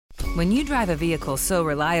When you drive a vehicle so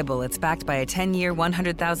reliable it's backed by a 10-year,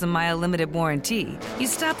 100,000-mile limited warranty, you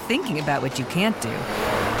stop thinking about what you can't do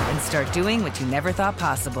and start doing what you never thought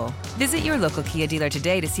possible. Visit your local Kia dealer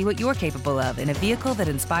today to see what you're capable of in a vehicle that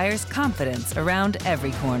inspires confidence around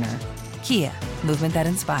every corner. Kia, movement that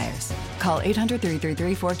inspires. Call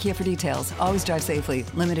 800-333-4KIA for details. Always drive safely.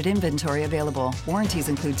 Limited inventory available. Warranties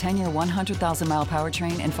include 10-year 100,000-mile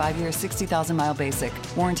powertrain and 5-year 60,000-mile basic.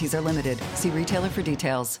 Warranties are limited. See retailer for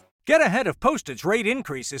details. Get ahead of postage rate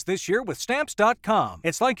increases this year with Stamps.com.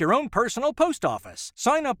 It's like your own personal post office.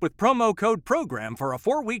 Sign up with promo code PROGRAM for a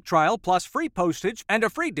 4-week trial plus free postage and a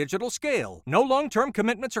free digital scale. No long-term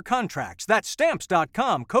commitments or contracts. That's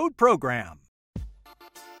Stamps.com, code PROGRAM.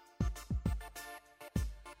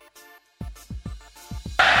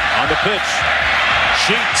 On the pitch,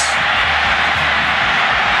 Sheets.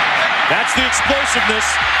 That's the explosiveness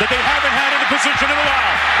that they haven't had in the position in a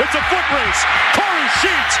while. It's a foot race. Corey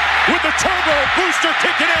Sheets with the turbo booster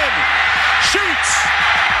kicking in. Sheets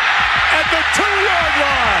at the 2-yard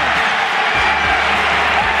line.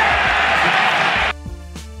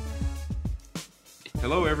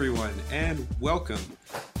 Hello, everyone, and welcome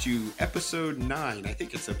to episode 9. I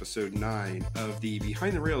think it's episode 9 of the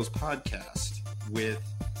Behind the Rails podcast with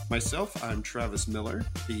myself. I'm Travis Miller,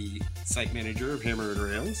 the site manager of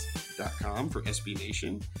hammerandrails.com for SB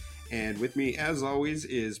Nation. And with me, as always,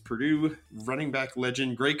 is Purdue running back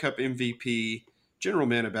legend, Grey Cup MVP, general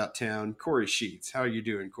man about town, Corey Sheets. How are you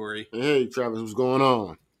doing, Corey? Hey, Travis, what's going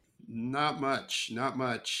on? Not much.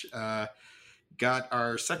 Got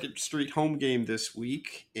our second street home game this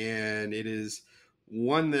week, and it is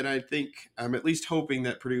one that I think I'm at least hoping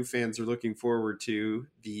that Purdue fans are looking forward to.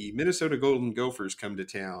 The Minnesota Golden Gophers come to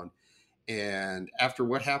town, and after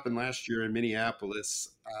what happened last year in Minneapolis,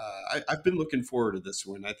 I've been looking forward to this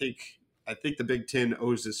one. I think the Big Ten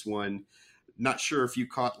owes this one. Not sure if you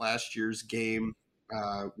caught last year's game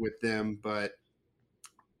with them, but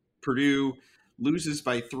Purdue loses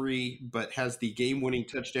by 3, but has the game-winning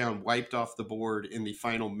touchdown wiped off the board in the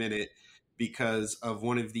final minute because of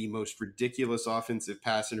one of the most ridiculous offensive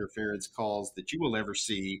pass interference calls that you will ever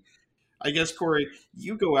see. I guess, Corey,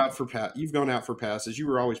 you've gone out for passes. You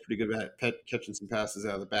were always pretty good at catching some passes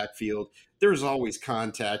out of the backfield. There's always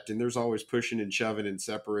contact, and there's always pushing and shoving and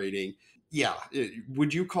separating. Yeah,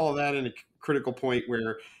 would you call that in a critical point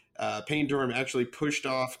where Payne Durham actually pushed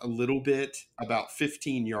off a little bit about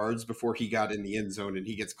 15 yards before he got in the end zone and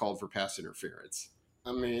he gets called for pass interference?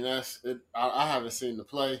 I mean, that's it. I haven't seen the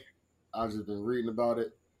play. I've just been reading about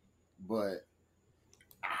it, but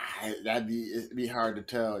it'd be hard to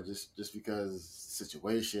tell just because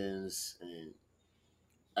situations. And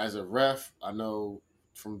as a ref, I know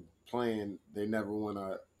from playing, they never want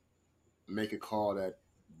to make a call that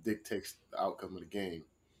dictates the outcome of the game.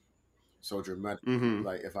 So dramatic,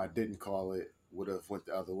 like if I didn't call it, would have went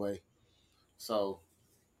the other way. So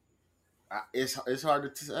it's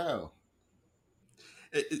hard to tell.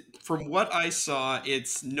 From what I saw,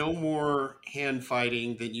 it's no more hand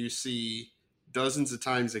fighting than you see dozens of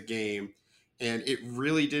times a game, and it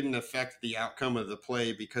really didn't affect the outcome of the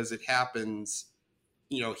play because it happens.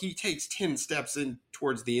 He takes 10 steps in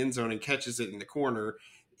towards the end zone and catches it in the corner.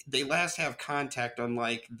 They last have contact on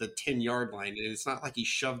like the 10-yard line, and it's not like he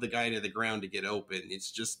shoved the guy to the ground to get open.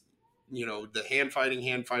 It's just, the hand fighting,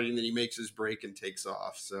 then he makes his break and takes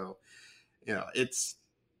off. So,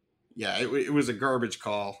 it was a garbage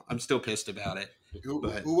call. I'm still pissed about it. Who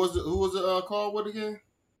was the call with again?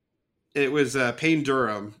 It was Payne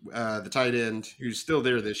Durham, the tight end, who's still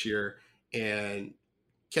there this year, and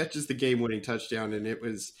catches the game-winning touchdown. And it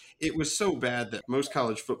was so bad that most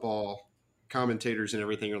college football commentators and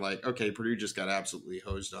everything are like, okay, Purdue just got absolutely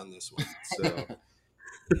hosed on this one. So,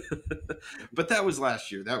 but that was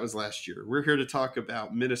last year. We're here to talk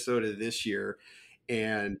about Minnesota this year,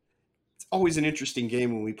 and it's always an interesting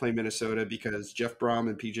game when we play Minnesota because Jeff Brom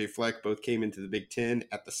and PJ Fleck both came into the Big Ten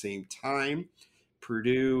at the same time.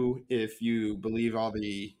 Purdue, if you believe all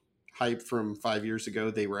the hype from 5 years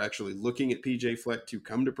ago, they were actually looking at PJ Fleck to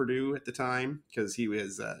come to Purdue at the time because he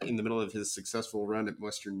was in the middle of his successful run at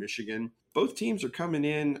Western Michigan. Both teams are coming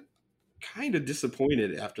in kind of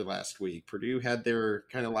disappointed after last week. Purdue had their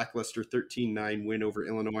kind of lackluster 13-9 win over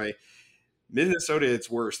Illinois. Minnesota,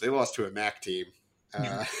 it's worse. They lost to a MAC team.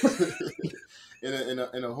 In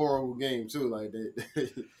a horrible game too. Like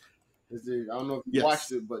I don't know if you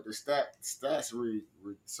watched it, but the stats read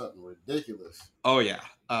something ridiculous. Oh yeah,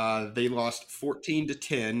 they lost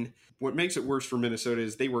 14-10. What makes it worse for Minnesota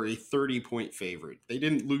is they were a 30-point favorite. They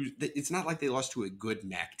didn't lose. It's not like they lost to a good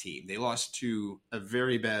MAC team. They lost to a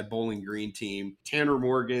very bad Bowling Green team. Tanner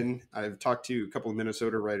Morgan, I've talked to a couple of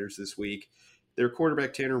Minnesota writers this week. Their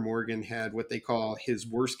quarterback, Tanner Morgan, had what they call his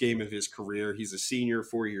worst game of his career. He's a senior,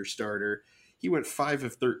 4-year starter. He went 5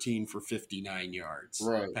 of 13 for 59 yards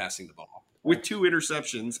passing the ball with 2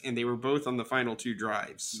 interceptions, and they were both on the final 2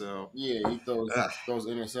 drives. So yeah, he throws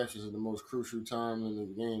interceptions at the most crucial time in the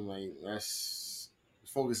game. Like, that's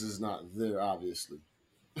focus is not there, obviously.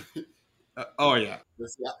 Oh yeah,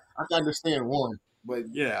 I can understand one, but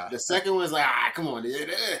yeah, the second one's like, come on.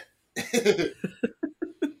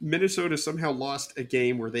 Minnesota somehow lost a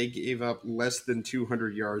game where they gave up less than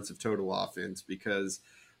 200 yards of total offense because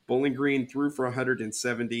Bowling Green threw for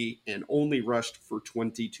 170 and only rushed for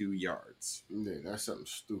 22 yards. Yeah, that's something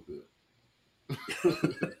stupid.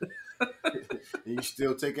 And you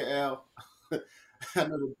still take an L. I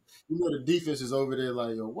know the defense is over there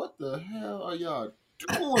like, yo, what the hell are y'all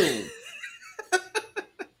doing?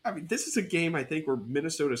 I mean, this is a game, I think, where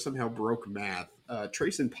Minnesota somehow broke math.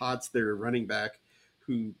 Trayson Potts, their running back,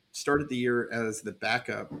 who started the year as the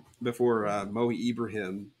backup before Moe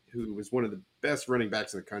Ibrahim, who was one of the best running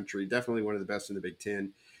backs in the country, definitely one of the best in the Big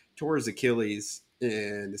Ten, tore his Achilles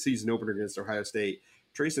in the season opener against Ohio State.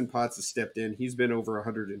 Trayson Potts has stepped in. He's been over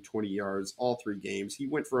 120 yards all 3 games. He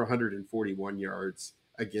went for 141 yards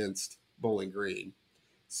against Bowling Green.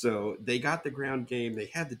 So they got the ground game. They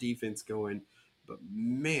had the defense going. But,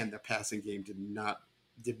 man, the passing game did not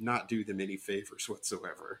do them any favors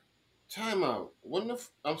whatsoever. Timeout. When the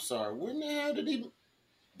hell did he?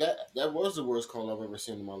 That was the worst call I've ever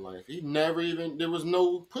seen in my life. He never even. There was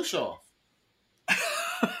no push off.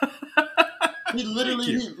 He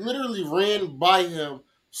literally ran by him,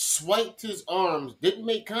 swiped his arms, didn't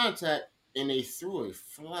make contact, and they threw a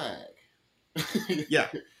flag. Yeah,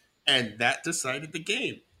 and that decided the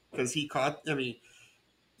game because he caught. I mean,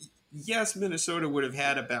 yes, Minnesota would have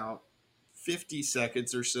had about 50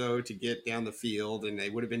 seconds or so to get down the field, and they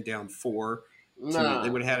would have been down 4. So they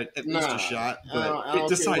would have had at least a shot, but it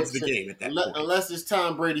decides the game at that point. Unless it's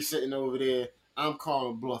Tom Brady sitting over there, I'm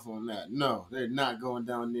calling bluff on that. No, they're not going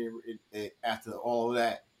down there after all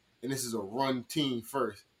that. And this is a run team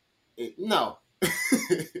first. No.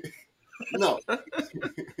 No. That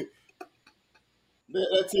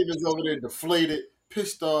team is over there deflated,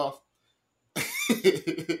 pissed off.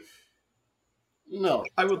 No.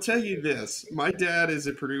 I will tell you this. My dad is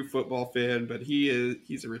a Purdue football fan, but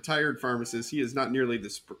he's a retired pharmacist. He is not nearly the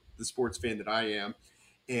sports fan that I am.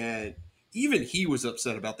 And even he was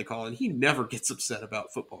upset about the call, and he never gets upset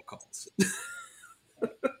about football calls.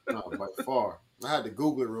 No, by far. I had to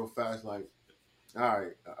Google it real fast. Like, all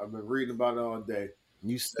right, I've been reading about it all day.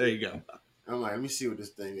 There you go. I'm like, let me see what this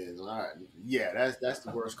thing is. All right. Yeah, that's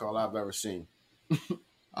the worst call I've ever seen.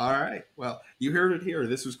 All right. Well, you heard it here.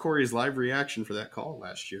 This was Corey's live reaction for that call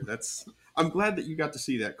last year. I'm glad that you got to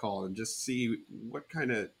see that call and just see what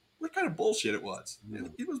kind of bullshit it was.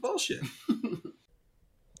 It was bullshit.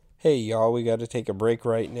 Hey, y'all, we got to take a break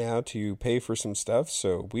right now to pay for some stuff,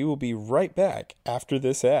 so we will be right back after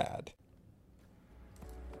this ad.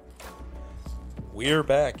 We're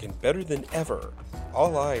back and better than ever.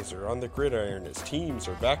 All eyes are on the gridiron as teams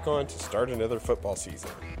are back on to start another football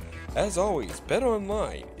season. As always,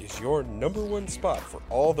 BetOnline is your #1 spot for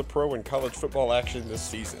all the pro and college football action this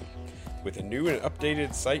season. With a new and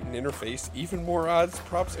updated site and interface, even more odds,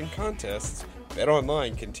 props, and contests,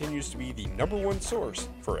 BetOnline continues to be the #1 source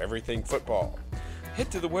for everything football. Head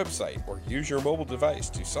to the website or use your mobile device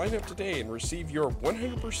to sign up today and receive your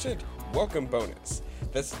 100% welcome bonus.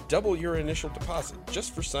 That's double your initial deposit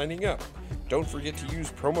just for signing up. Don't forget to use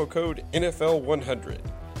promo code NFL100.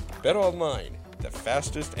 BetOnline, the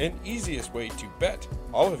fastest and easiest way to bet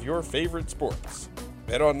all of your favorite sports.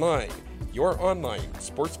 BetOnline, your online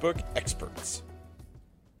sportsbook experts.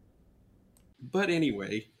 But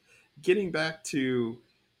anyway, getting back to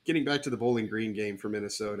the Bowling Green game for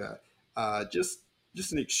Minnesota, just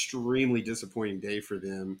an extremely disappointing day for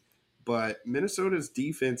them. But Minnesota's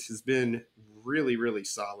defense has been really, really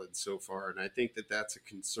solid so far, and I think that that's a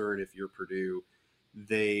concern if you're Purdue.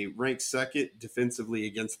 They rank second defensively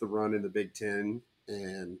against the run in the Big Ten,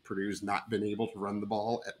 and Purdue's not been able to run the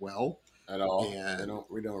ball at all. At all. And they don't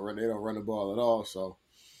run the ball at all, so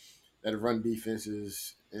that run defense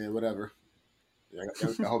is whatever. I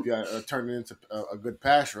hope you turn it into a good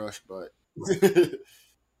pass rush, but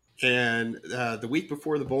And the week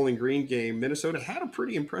before the Bowling Green game, Minnesota had a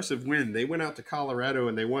pretty impressive win. They went out to Colorado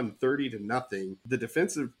and they won 30-0. The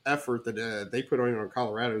defensive effort that they put on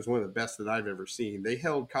Colorado is one of the best that I've ever seen. They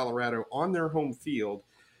held Colorado on their home field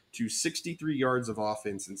to 63 yards of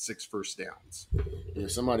offense and 6 first downs. Yeah,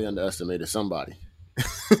 somebody underestimated somebody.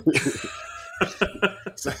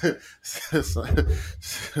 so,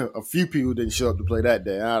 a few people didn't show up to play that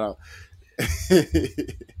day. I don't.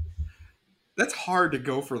 That's hard to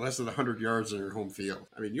go for less than 100 yards on your home field.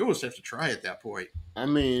 I mean, you almost have to try at that point. I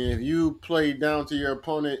mean, if you play down to your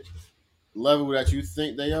opponent level that you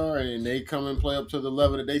think they are, and they come and play up to the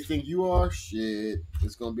level that they think you are, shit,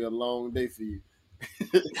 it's gonna be a long day for you.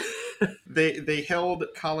 They held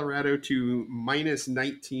Colorado to minus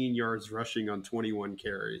 19 yards rushing on 21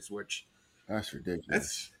 carries, which That's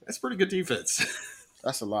ridiculous. that's pretty good defense.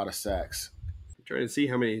 That's a lot of sacks. Trying to see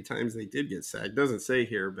how many times they did get sacked. Doesn't say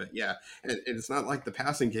here, but yeah. And it's not like the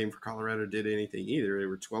passing game for Colorado did anything either. They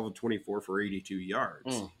were 12 of 24 for 82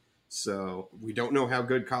 yards. So we don't know how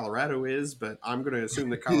good Colorado is, but I'm going to assume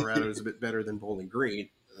that Colorado is a bit better than Bowling Green,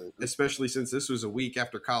 especially since this was a week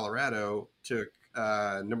after Colorado took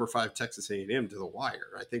number 5 Texas A&M to the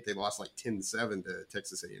wire. I think they lost like 10-7 to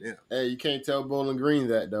Texas A&M. Hey, you can't tell Bowling Green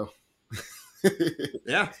that, though.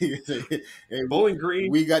 Yeah. Hey, Bowling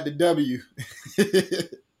Green. We got the W.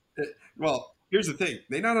 Well, here's the thing.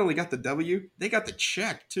 They not only got the W, they got the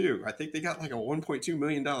check, too. I think they got like a $1.2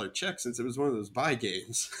 million check since it was one of those buy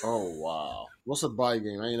games. Oh, wow. What's a buy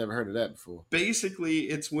game? I ain't never heard of that before. Basically,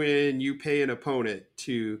 it's when you pay an opponent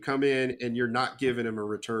to come in and you're not giving them a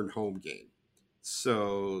return home game.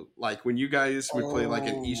 So, like when you guys would play like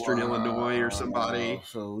an Eastern Illinois or somebody,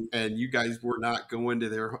 and you guys were not going to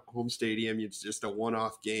their home stadium, it's just a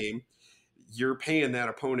one-off game, you're paying that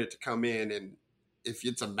opponent to come in, and if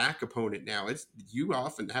it's a MAC opponent now, you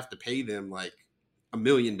often have to pay them like $1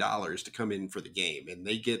 million to come in for the game, and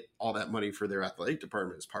they get all that money for their athletic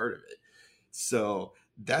department as part of it. So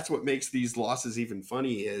that's what makes these losses even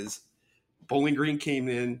funny is Bowling Green came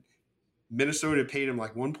in, Minnesota paid him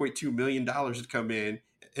like $1.2 million to come in,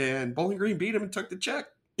 and Bowling Green beat him and took the check.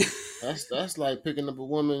 That's like picking up a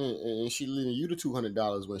woman and she leaving you the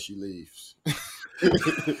 $200 when she leaves.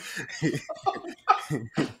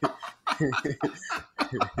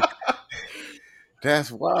 That's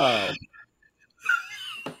wild.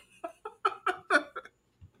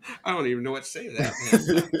 I don't even know what to say to that,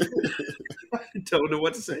 man. I don't know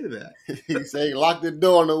what to say to that. He say, lock the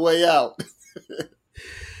door on the way out.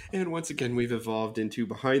 And once again, we've evolved into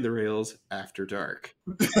Behind the Rails After Dark.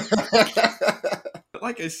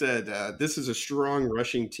 Like I said, this is a strong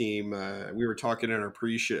rushing team. We were talking in our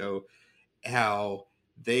pre-show how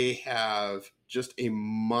they have just a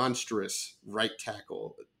monstrous right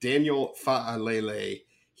tackle. Daniel Fa'alele,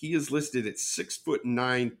 he is listed at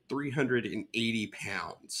 6'9", 380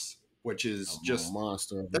 pounds, which is just a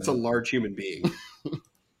monster. That's a large human being.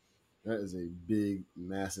 That is a big,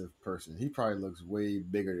 massive person. He probably looks way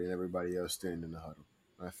bigger than everybody else standing in the huddle.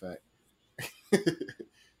 Matter of fact.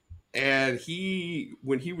 And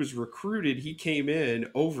when he was recruited, he came in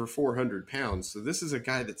over 400 pounds. So this is a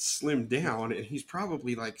guy that's slimmed down, and he's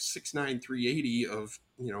probably like 6'9", 380 of,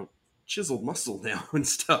 chiseled muscle now and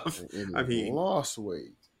stuff. And I mean, lost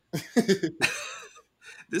weight.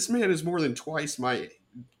 This man is more than twice my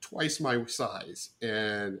size,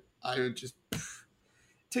 and I would just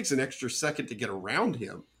takes an extra second to get around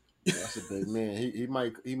him. Yeah, that's a big man.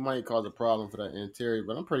 He might cause a problem for that interior,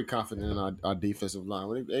 but I'm pretty confident in our defensive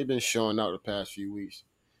line. They've been showing out the past few weeks.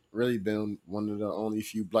 Really been one of the only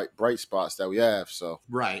few bright spots that we have. So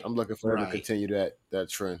right, I'm looking for them to continue that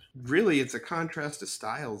trend. Really, it's a contrast of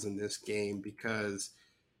styles in this game because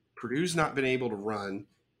Purdue's not been able to run.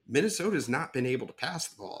 Minnesota's not been able to pass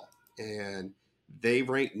the ball, and they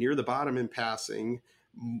rank near the bottom in passing,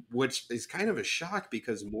 which is kind of a shock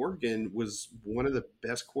because Morgan was one of the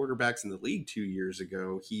best quarterbacks in the league 2 years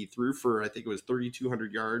ago. He threw for, I think it was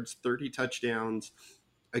 3,200 yards, 30 touchdowns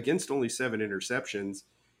against only 7 interceptions.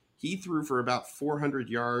 He threw for about 400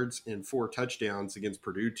 yards and 4 touchdowns against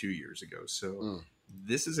Purdue 2 years ago. So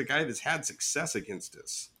this is a guy that's had success against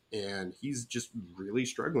us, and he's just really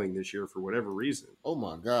struggling this year for whatever reason. Oh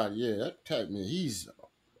my God. Yeah. That tech man, he's a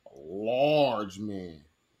large man.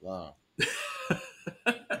 Wow.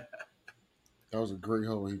 That was a great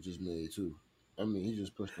hole he just made too. I mean, he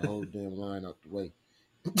just pushed the whole damn line out the way.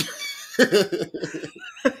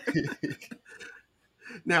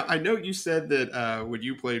 Now, I know you said that when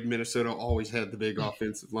you played, Minnesota always had the big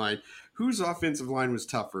offensive line. Whose offensive line was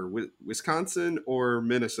tougher, Wisconsin or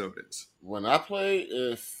Minnesota's? When I played,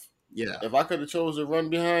 if I could have chose to run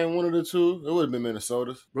behind one of the two, it would have been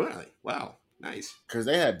Minnesota's. Really? Wow. Nice. Because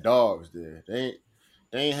they had dogs there. They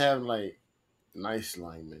ain't having like nice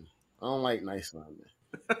linemen. I don't like nice linemen.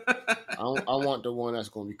 I want the one that's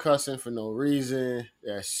going to be cussing for no reason,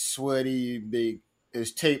 that's sweaty, big,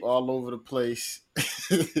 there's tape all over the place.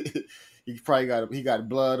 He probably got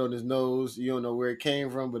blood on his nose. You don't know where it came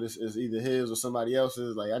from, but it's either his or somebody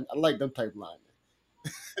else's. Like I like them type linemen.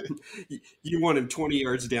 You want him 20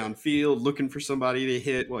 yards downfield, looking for somebody to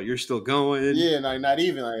hit while you're still going. Yeah, not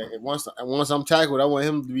even. Like, once I'm tackled, I want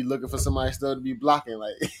him to be looking for somebody still to be blocking.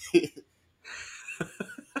 Like,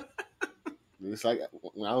 it's like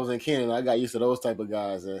when I was in Canada, I got used to those type of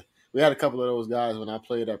guys. We had a couple of those guys when I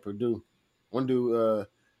played at Purdue. One dude,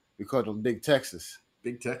 we called him Big Texas.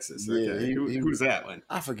 Big Texas. Yeah, okay. Who's that one?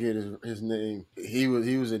 I forget his name. He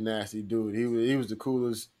was a nasty dude. He was the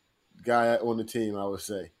coolest guy on the team, I would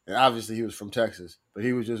say. And obviously he was from Texas, but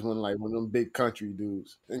he was just one of them big country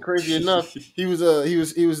dudes. And crazy enough, he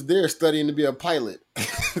was there studying to be a pilot.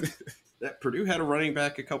 That Purdue had a running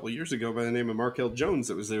back a couple years ago by the name of Markel Jones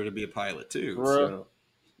that was there to be a pilot too. So.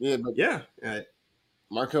 Yeah, but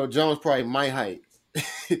Markel Jones probably my height.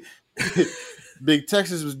 Big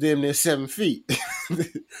Texas was damn near 7 feet.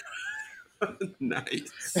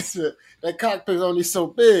 Nice. That cockpit's only so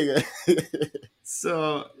big.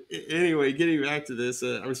 So anyway, getting back to this,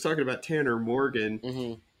 I was talking about Tanner Morgan.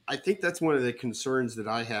 Mm-hmm. I think that's one of the concerns that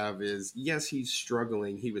I have is, yes, he's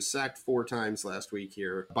struggling. He was sacked 4 times last week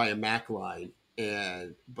here by a MAC line,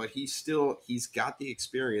 but he's got the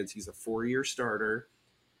experience. He's a 4-year starter,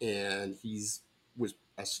 and was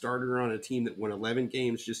a starter on a team that won 11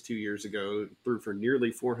 games just 2 years ago, threw for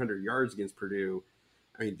nearly 400 yards against Purdue.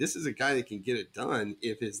 I mean, this is a guy that can get it done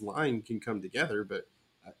if his line can come together. But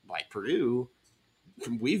like Purdue,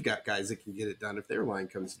 we've got guys that can get it done if their line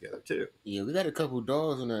comes together too. Yeah, we got a couple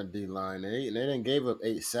dogs on that D line. They didn't gave up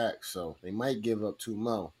 8 sacks, so they might give up 2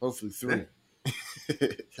 more. Hopefully 3.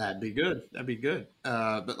 That'd be good.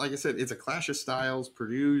 But like I said, it's a clash of styles.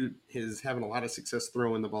 Purdue is having a lot of success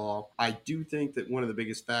throwing the ball. I do think that one of the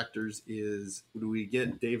biggest factors is, do we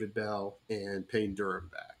get David Bell and Payne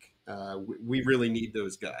Durham back? We really need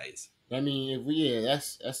those guys. I mean,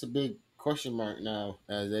 that's a big question mark now,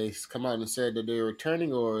 as they come out and said that they're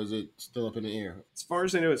returning, or is it still up in the air? As far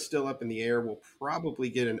as I know, it's still up in the air. We'll probably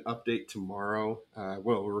get an update tomorrow.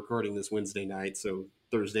 We're recording this Wednesday night, so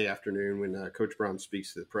Thursday afternoon when Coach Brom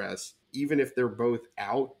speaks to the press. Even if they're both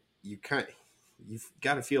out, you've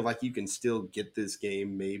got to feel like you can still get this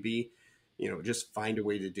game. Maybe, just find a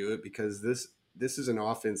way to do it, because this is an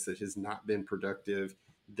offense that has not been productive.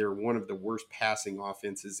 They're one of the worst passing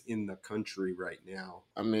offenses in the country right now.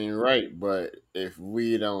 I mean, right, but if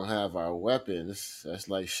we don't have our weapons, that's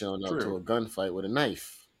like showing up to a gunfight with a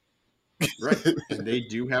knife. Right, and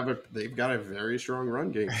they've got a very strong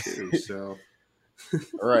run game too. So,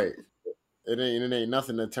 right, it ain't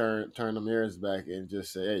nothing to turn them ears back and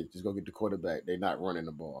just say, hey, just go get the quarterback. They're not running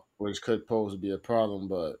the ball, which could pose to be a problem.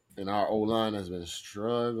 But our O-line has been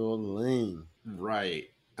struggling. Right.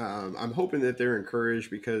 I'm hoping that they're encouraged,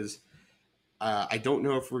 because I don't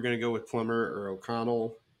know if we're going to go with Plummer or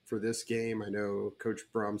O'Connell for this game. I know Coach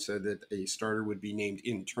Brom said that a starter would be named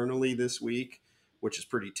internally this week, which is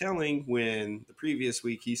pretty telling, when the previous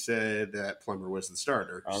week he said that Plummer was the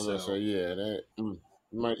starter. I was going to say, yeah, that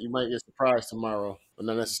you might get surprised tomorrow, but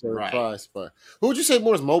not necessarily surprised. But who would you say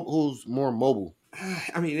who's more mobile?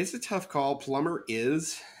 I mean, it's a tough call. Plummer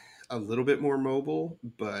is a little bit more mobile,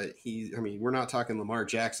 but we're not talking Lamar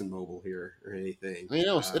Jackson mobile here or anything. I mean,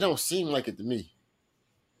 it don't seem like it to me.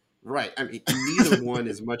 Right. I mean, neither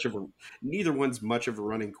one's much of a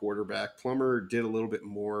running quarterback. Plummer did a little bit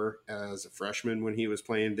more as a freshman when he was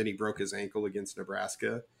playing. Then he broke his ankle against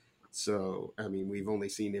Nebraska. So, I mean, we've only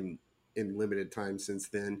seen him in limited time since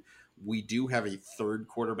then. We do have a third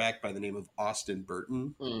quarterback by the name of Austin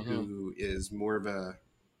Burton, who is more of a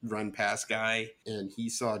run pass guy, and he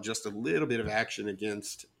saw just a little bit of action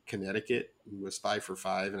against Connecticut. He was 5 for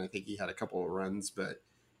 5, and I think he had a couple of runs. But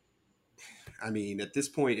I mean, at this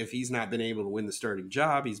point, if he's not been able to win the starting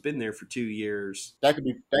job, he's been there for 2 years. That could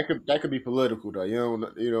be political, though.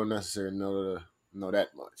 You don't necessarily know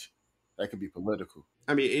that much. That could be political.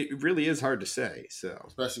 I mean, it really is hard to say. So,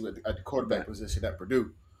 especially at the quarterback position at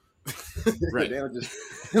Purdue, right? They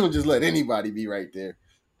don't just let anybody be right there.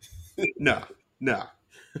 No.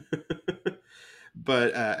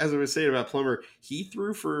 But as I was saying about Plummer, he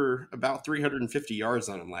threw for about 350 yards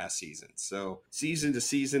on him last season. So season to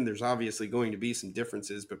season, there's obviously going to be some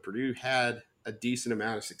differences, but Purdue had a decent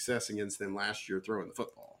amount of success against them last year throwing the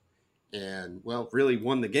football, and really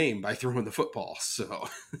won the game by throwing the football. So,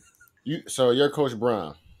 you're Coach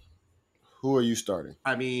Brown. Who are you starting?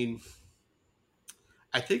 I mean,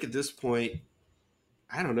 I think at this point,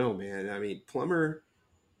 I don't know, man. I mean,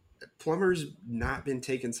 Plummer's not been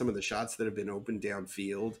taking some of the shots that have been open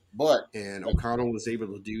downfield, and O'Connell was able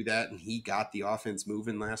to do that, and he got the offense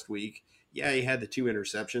moving last week. Yeah, he had the 2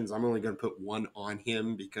 interceptions. I'm only going to put 1 on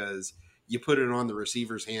him, because you put it on the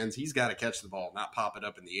receiver's hands, he's got to catch the ball, not pop it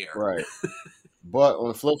up in the air. Right. But on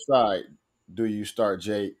the flip side, do you start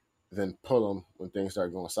Jake, then pull him when things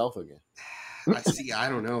start going south again? I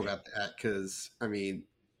don't know about that because, I mean,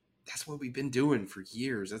 that's what we've been doing for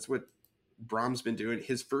years. That's what Brom's been doing.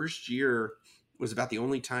 His first year was about the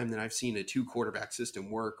only time that I've seen a 2-quarterback system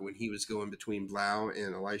work when he was going between Blau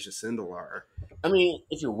and Elijah Sindelar. I mean,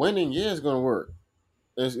 if you're winning, yeah, it's going to work.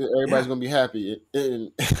 Everybody's going to be happy.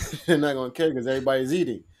 They're not going to care because everybody's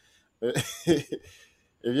eating.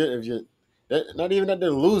 if you're not even that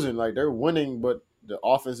they're losing, like they're winning, but the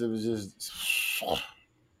offensive is just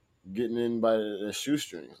getting in by the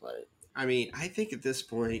shoestrings. Like, I mean, I think at this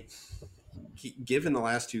point, given the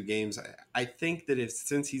last 2 games, I think that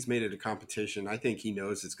since he's made it a competition, I think he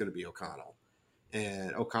knows it's going to be O'Connell.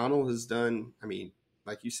 And O'Connell has done, I mean,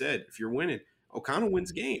 like you said, if you're winning, O'Connell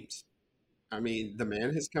wins games. I mean, the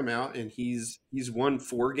man has come out and he's won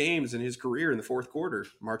 4 games in his career in the fourth quarter,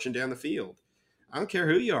 marching down the field. I don't care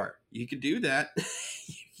who you are. You could do that.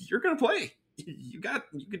 You're going to play. You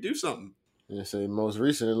could do something. And say most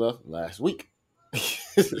recently last week.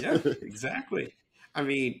 Yeah, exactly. I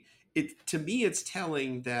mean, to me, it's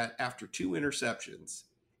telling that after 2 interceptions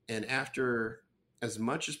and after as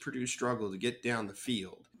much as Purdue struggled to get down the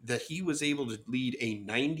field, that he was able to lead a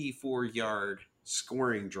 94-yard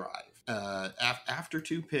scoring drive after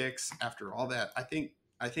 2 picks, after all that. I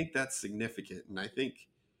think that's significant, and I think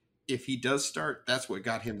if he does start, that's what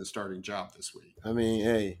got him the starting job this week. I mean,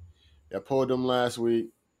 hey, I pulled him last week.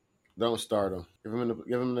 Don't start him.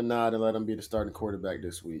 Give him the nod and let him be the starting quarterback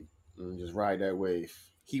this week, and just ride that wave.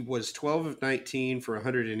 He was 12 of 19 for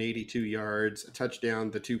 182 yards, a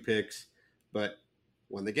touchdown, the 2 picks, but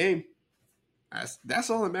won the game. That's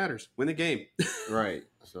all that matters. Win the game. Right.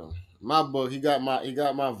 So my book, he got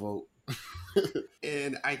my vote.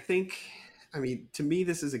 And I think, I mean, to me,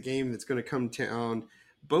 this is a game that's going to come down.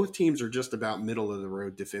 Both teams are just about middle of the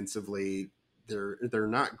road defensively. They're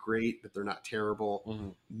not great, but they're not terrible. Mm-hmm.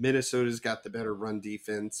 Minnesota's got the better run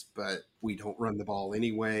defense, but we don't run the ball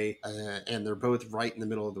anyway. And they're both right in the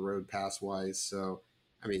middle of the road pass-wise. So,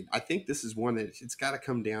 I mean, I think this is one that it's got to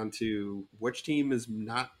come down to which team is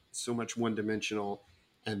not so much one-dimensional,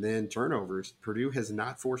 and then turnovers. Purdue has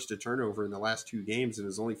not forced a turnover in the last 2 games and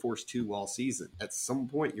has only forced 2 all season. At some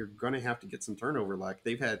point, you're going to have to get some turnover luck.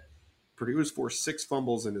 Purdue has forced 6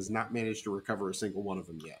 fumbles and has not managed to recover a single one of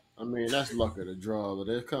them yet. I mean, that's luck of the draw, but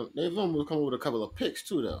they've almost come with a couple of picks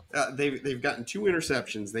too, though. They've gotten 2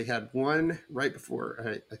 interceptions. They had one right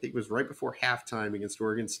before, I think it was right before halftime against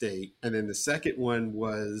Oregon State, and then the second one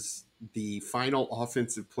was the final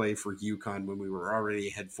offensive play for UConn when we were already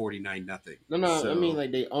ahead 49-0. No, so, I mean,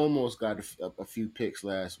 like, they almost got a few picks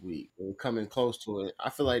last week. They were coming close to it.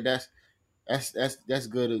 I feel like that's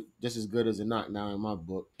good, just as good as a knockdown in my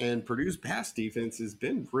book. And Purdue's pass defense has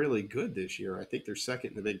been really good this year. I think they're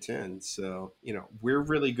second in the Big Ten. So, we're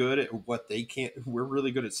really good at what they can't. We're really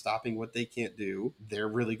good at stopping what they can't do. They're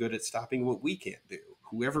really good at stopping what we can't do.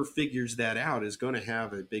 Whoever figures that out is going to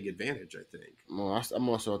have a big advantage, I think. Well, I'm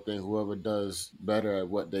also think whoever does better at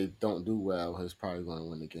what they don't do well is probably going to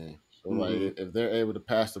win the game. So, like, if they're able to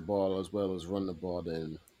pass the ball as well as run the ball,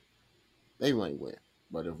 then they might win.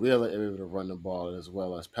 But if we're able to run the ball as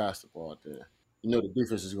well as pass the ball, then the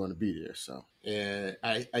defense is going to be there. So, and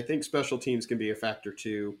I think special teams can be a factor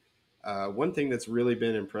too. One thing that's really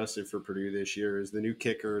been impressive for Purdue this year is the new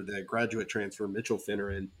kicker, the graduate transfer, Mitchell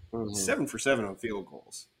Finneran, 7 for 7 on field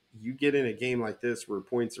goals. You get in a game like this where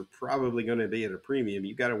points are probably going to be at a premium.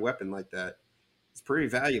 You got a weapon like that. It's pretty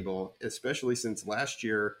valuable, especially since last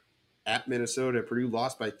year at Minnesota, Purdue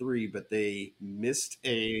lost by 3, but they missed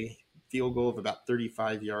a field goal of about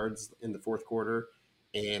 35 yards in the fourth quarter,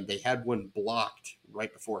 and they had one blocked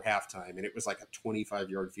right before halftime, and it was like a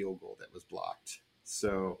 25-yard field goal that was blocked.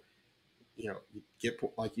 So, you get,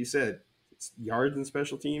 like you said, it's yards in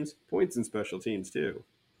special teams, points in special teams too.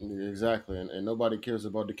 Exactly, and nobody cares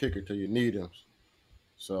about the kicker till you need him.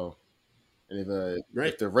 So, and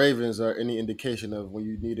if the Ravens are any indication of when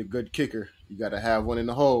you need a good kicker, you got to have one in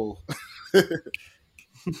the hole.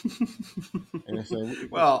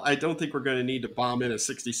 Well, I don't think we're going to need to bomb in a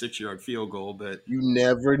 66-yard field goal, but you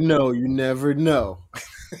never know. You never know.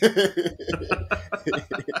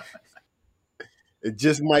 It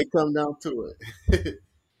just might come down to it.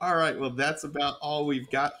 All right. Well, that's about all we've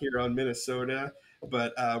got here on Minnesota,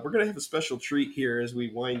 but we're going to have a special treat here as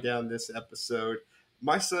we wind down this episode.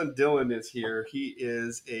 My son Dylan is here. He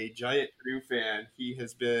is a giant Purdue fan. He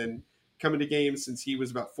has been coming to games since he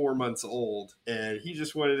was about 4 months old, and he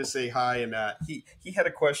just wanted to say hi. And he had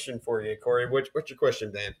a question for you, Corey. What's your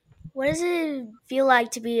question, Dan? What does it feel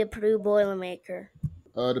like to be a Purdue Boilermaker?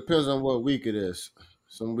 Depends on what week it is.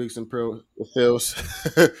 Some weeks in Purdue it feels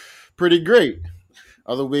pretty great.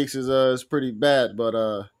 Other weeks is pretty bad, but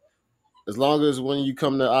as long as when you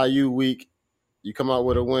come to IU week, you come out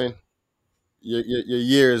with a win, your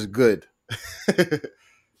year is good.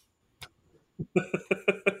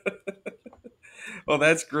 Well,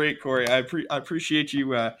 that's great, Corey. I appreciate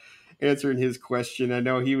you answering his question. I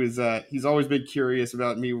know he's always been curious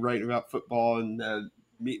about me writing about football and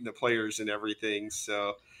meeting the players and everything.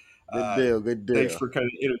 So Good deal. Thanks for kind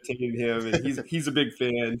of entertaining him, and he's a big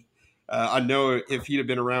fan. I know if he'd have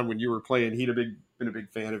been around when you were playing, he'd have been a big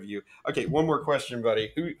fan of you. Okay, one more question,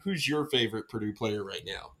 buddy. Who's your favorite Purdue player right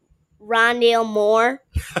now? Rondale Moore.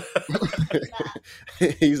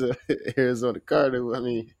 He's a Arizona Cardinal. I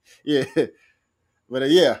mean, yeah. But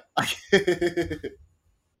yeah.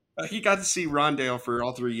 He got to see Rondale for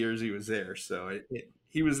all 3 years he was there. So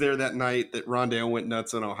he was there that night that Rondale went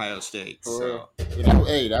nuts on Ohio State. So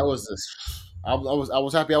hey, that was I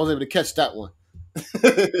was happy I was able to catch that one.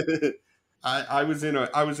 I was in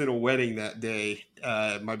a wedding that day.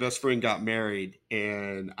 My best friend got married,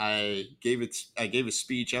 and I gave a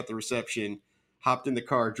speech at the reception. Hopped in the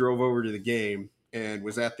car, drove over to the game, and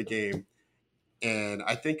was at the game. And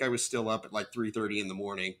I think I was still up at like 3:30 in the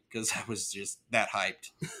morning because I was just that hyped.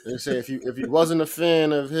 They say if you wasn't a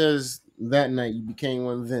fan of his that night, you became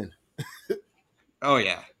one then. Oh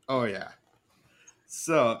yeah.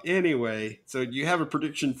 So anyway, so you have a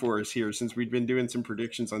prediction for us here since we've been doing some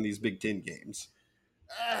predictions on these Big Ten games.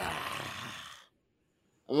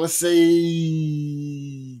 I'm gonna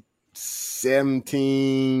say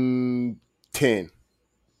 17-10.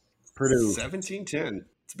 Purdue. 17-10.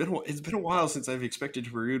 It's been a while since I've expected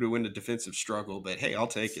Purdue to win a defensive struggle, but hey, I'll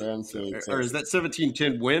take it. So, or is that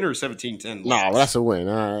 17-10 win or 17-10 loss? No, that's a win.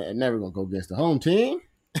 I'm never gonna go against the home team.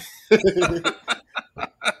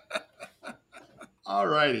 All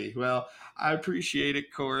righty. Well, I appreciate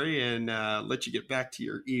it, Corey, and let you get back to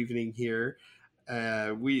your evening here.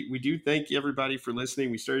 We do thank everybody for listening.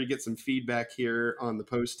 We started to get some feedback here on the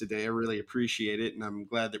post today. I really appreciate it, and I'm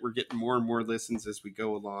glad that we're getting more and more listens as we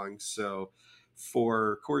go along. So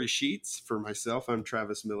for Corey Sheets, for myself, I'm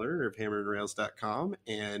Travis Miller of HammerandRails.com,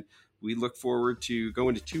 and we look forward to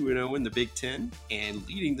going to 2-0 in the Big Ten and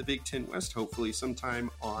leading the Big Ten West hopefully sometime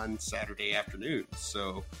on Saturday afternoon.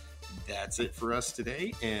 So that's it for us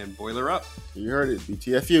today, and boiler up. You heard it,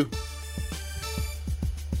 BTFU.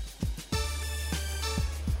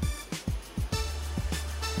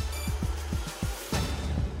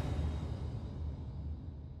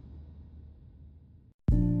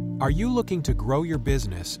 Are you looking to grow your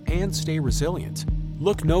business and stay resilient?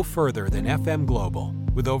 Look no further than FM Global.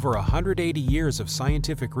 With over 180 years of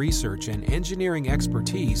scientific research and engineering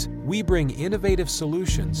expertise, we bring innovative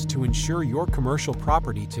solutions to ensure your commercial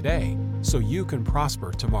property today so you can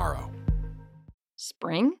prosper tomorrow.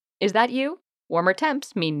 Spring? Is that you? Warmer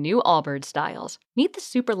temps mean new Allbirds styles. Meet the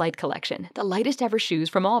Super Light Collection, the lightest ever shoes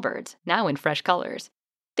from Allbirds, now in fresh colors.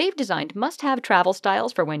 They've designed must-have travel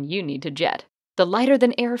styles for when you need to jet. The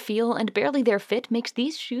lighter-than-air feel and barely-there fit makes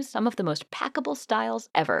these shoes some of the most packable styles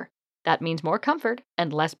ever. That means more comfort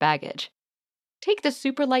and less baggage. Take the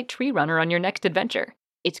Super Light Tree Runner on your next adventure.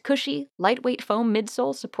 Its cushy, lightweight foam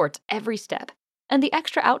midsole supports every step, and the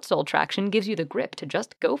extra outsole traction gives you the grip to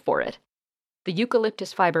just go for it. The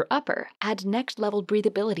eucalyptus fiber upper adds next-level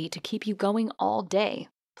breathability to keep you going all day.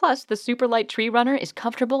 Plus, the Super Light Tree Runner is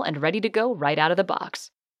comfortable and ready to go right out of the box.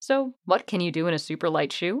 So, what can you do in a super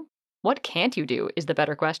light shoe? What can't you do is the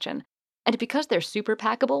better question. And because they're super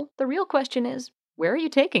packable, the real question is, where are you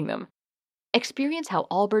taking them? Experience how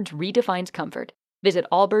Allbirds redefines comfort. Visit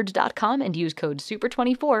allbirds.com and use code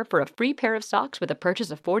SUPER24 for a free pair of socks with a purchase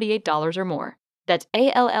of $48 or more. That's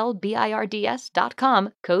ALLBIRDS.com,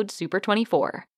 code SUPER24.